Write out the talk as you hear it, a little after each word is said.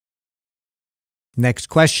Next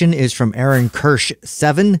question is from Aaron Kirsch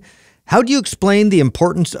 7. How do you explain the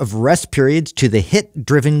importance of rest periods to the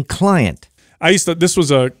HIIT-driven client? This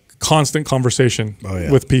was a constant conversation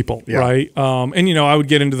with people, right? And, I would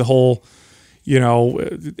get into the whole,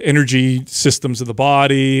 energy systems of the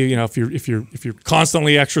body. If you're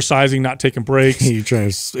constantly exercising, not taking breaks. You're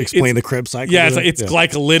trying to explain the Krebs cycle. Yeah, it's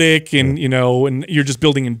glycolytic, and and you're just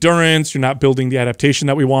building endurance. You're not building the adaptation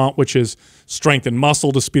that we want, which is strength and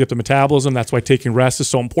muscle to speed up the metabolism. That's why taking rest is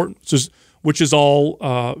so important. Which is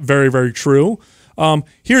all very, very true.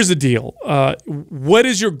 Here's the deal. What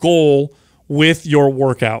is your goal with your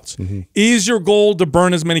workouts? Is your goal to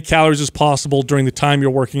burn as many calories as possible during the time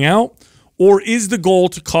you're working out? Or is the goal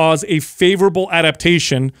to cause a favorable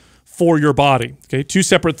adaptation for your body? Okay, two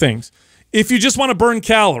separate things. If you just want to burn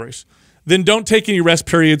calories, then don't take any rest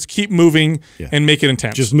periods. Keep moving and make it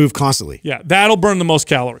intense. Just move constantly. Yeah, that'll burn the most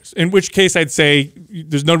calories. In which case, I'd say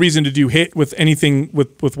there's no reason to do HIIT with anything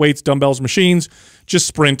with weights, dumbbells, machines. Just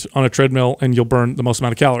sprint on a treadmill, and you'll burn the most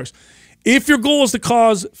amount of calories. If your goal is to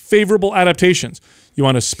cause favorable adaptations, you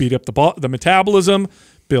want to speed up the metabolism,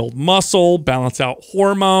 build muscle, balance out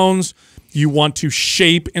hormones. You want to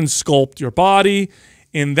shape and sculpt your body.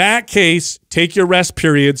 In that case, take your rest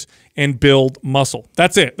periods and build muscle.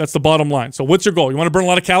 That's it. That's the bottom line. So what's your goal? You want to burn a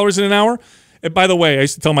lot of calories in an hour? And by the way, I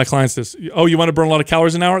used to tell my clients this. Oh, you want to burn a lot of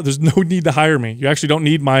calories an hour? There's no need to hire me. You actually don't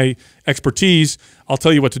need my expertise. I'll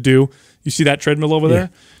tell you what to do. You see that treadmill over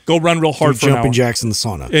there? Go run real hard for an hour. Jumping jacks in the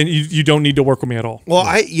sauna. And you don't need to work with me at all. Well,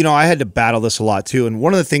 I had to battle this a lot too. And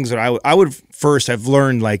one of the things that I would first, I've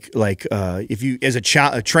learned if you, as a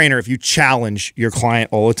trainer, if you challenge your client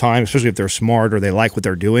all the time, especially if they're smart or they like what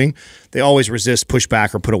they're doing, they always resist, push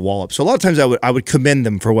back, or put a wall up. So a lot of times I would commend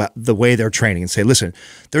them for the way they're training and say, listen,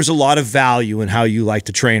 there's a lot of value in how you like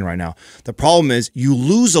to train right now. The problem is you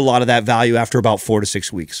lose a lot of that value after about 4 to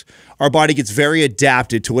 6 weeks. Our body gets very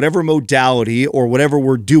adapted to whatever modality or whatever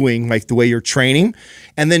we're doing, like the way you're training.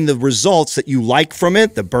 And then the results that you like from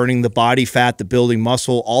it, the burning the body fat, the building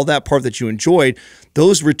muscle, all that part that you enjoyed,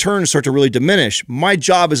 those returns start to really diminish. My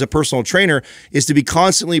job as a personal trainer is to be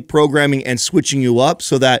constantly programming and switching you up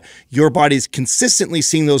so that your body is consistently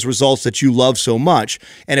seeing those results that you love so much.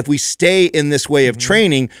 And if we stay in this way of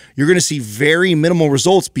training, you're going to see very minimal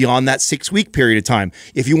results beyond that 6-week period of time.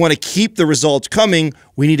 If you want to keep the results coming,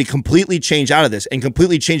 we need to completely change out of this. And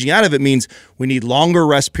completely changing out of it means we need longer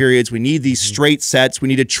rest periods. We need these straight sets. We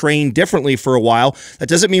need to train differently for a while. That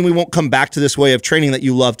doesn't mean we won't come back to this way of training that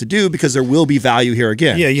you love to do, because there will be value here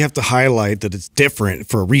again. Yeah, you have to highlight that it's different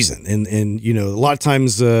for a reason. And a lot of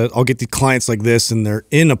times I'll get the clients like this, and they're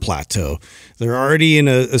in a plateau. They're already in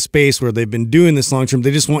a space where they've been doing this long term.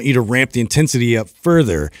 They just want you to ramp the intensity up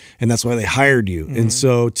further, and that's why they hired you. And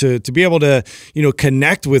so to be able to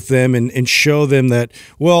connect with them and show them that,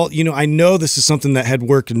 well, I know this is something that had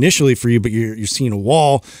worked initially for you, but you're seeing a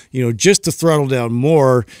wall, just to throttle down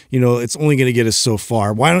more, it's only going to get us so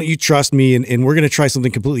far. Why don't you trust me? And we're going to try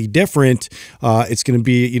something completely different. It's going to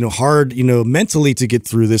be, hard, mentally to get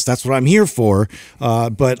through this. That's what I'm here for.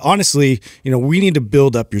 But honestly, we need to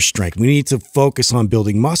build up your strength. We need to focus on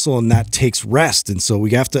building muscle, and that takes rest. And so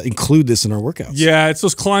we have to include this in our workouts. Yeah, it's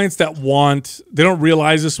those clients that they don't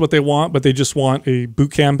realize this is what they want, but they just want a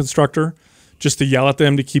boot camp instructor just to yell at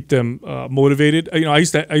them to keep them motivated.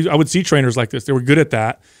 I would see trainers like this. They were good at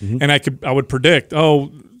that. And I would predict,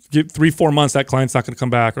 get 3-4 months, that client's not going to come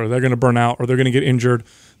back, or they're going to burn out, or they're going to get injured.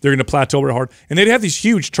 They're going to plateau real hard. And they'd have these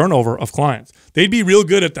huge turnover of clients. They'd be real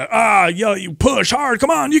good at that. You push hard. Come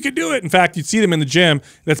on, you can do it. In fact, you'd see them in the gym.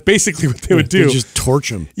 That's basically what they would do. They'd just torch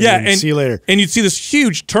them. Yeah. And see you later. And you'd see this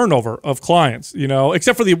huge turnover of clients,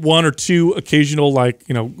 except for the 1 or 2 occasional,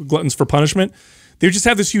 gluttons for punishment. They would just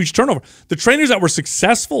have this huge turnover. The trainers that were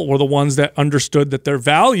successful were the ones that understood that their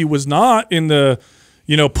value was not in the,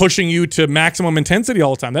 pushing you to maximum intensity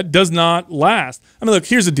all the time. That does not last. Look,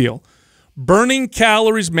 here's the deal. Burning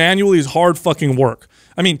calories manually is hard fucking work.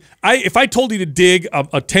 If I told you to dig a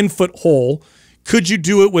 10-foot hole, could you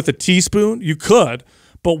do it with a teaspoon? You could,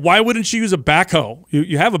 but why wouldn't you use a backhoe?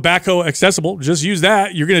 You have a backhoe accessible. Just use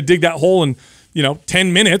that. You're going to dig that hole in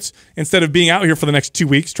 10 minutes instead of being out here for the next 2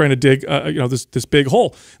 weeks trying to dig this big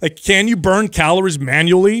hole. Can you burn calories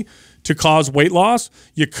manually to cause weight loss?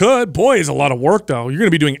 You could. Boy, it's a lot of work though. You're going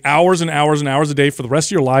to be doing hours and hours and hours a day for the rest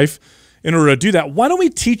of your life in order to do that. Why don't we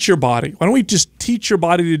teach your body? Why don't we just teach your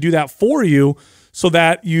body to do that for you, so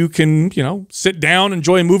that you can, sit down,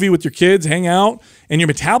 enjoy a movie with your kids, hang out, and your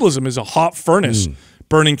metabolism is a hot furnace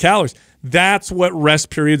burning calories. That's what rest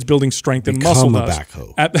periods building strength and muscle does.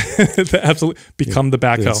 Become the backhoe. Absolutely. Become the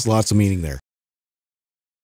backhoe. There's lots of meaning there.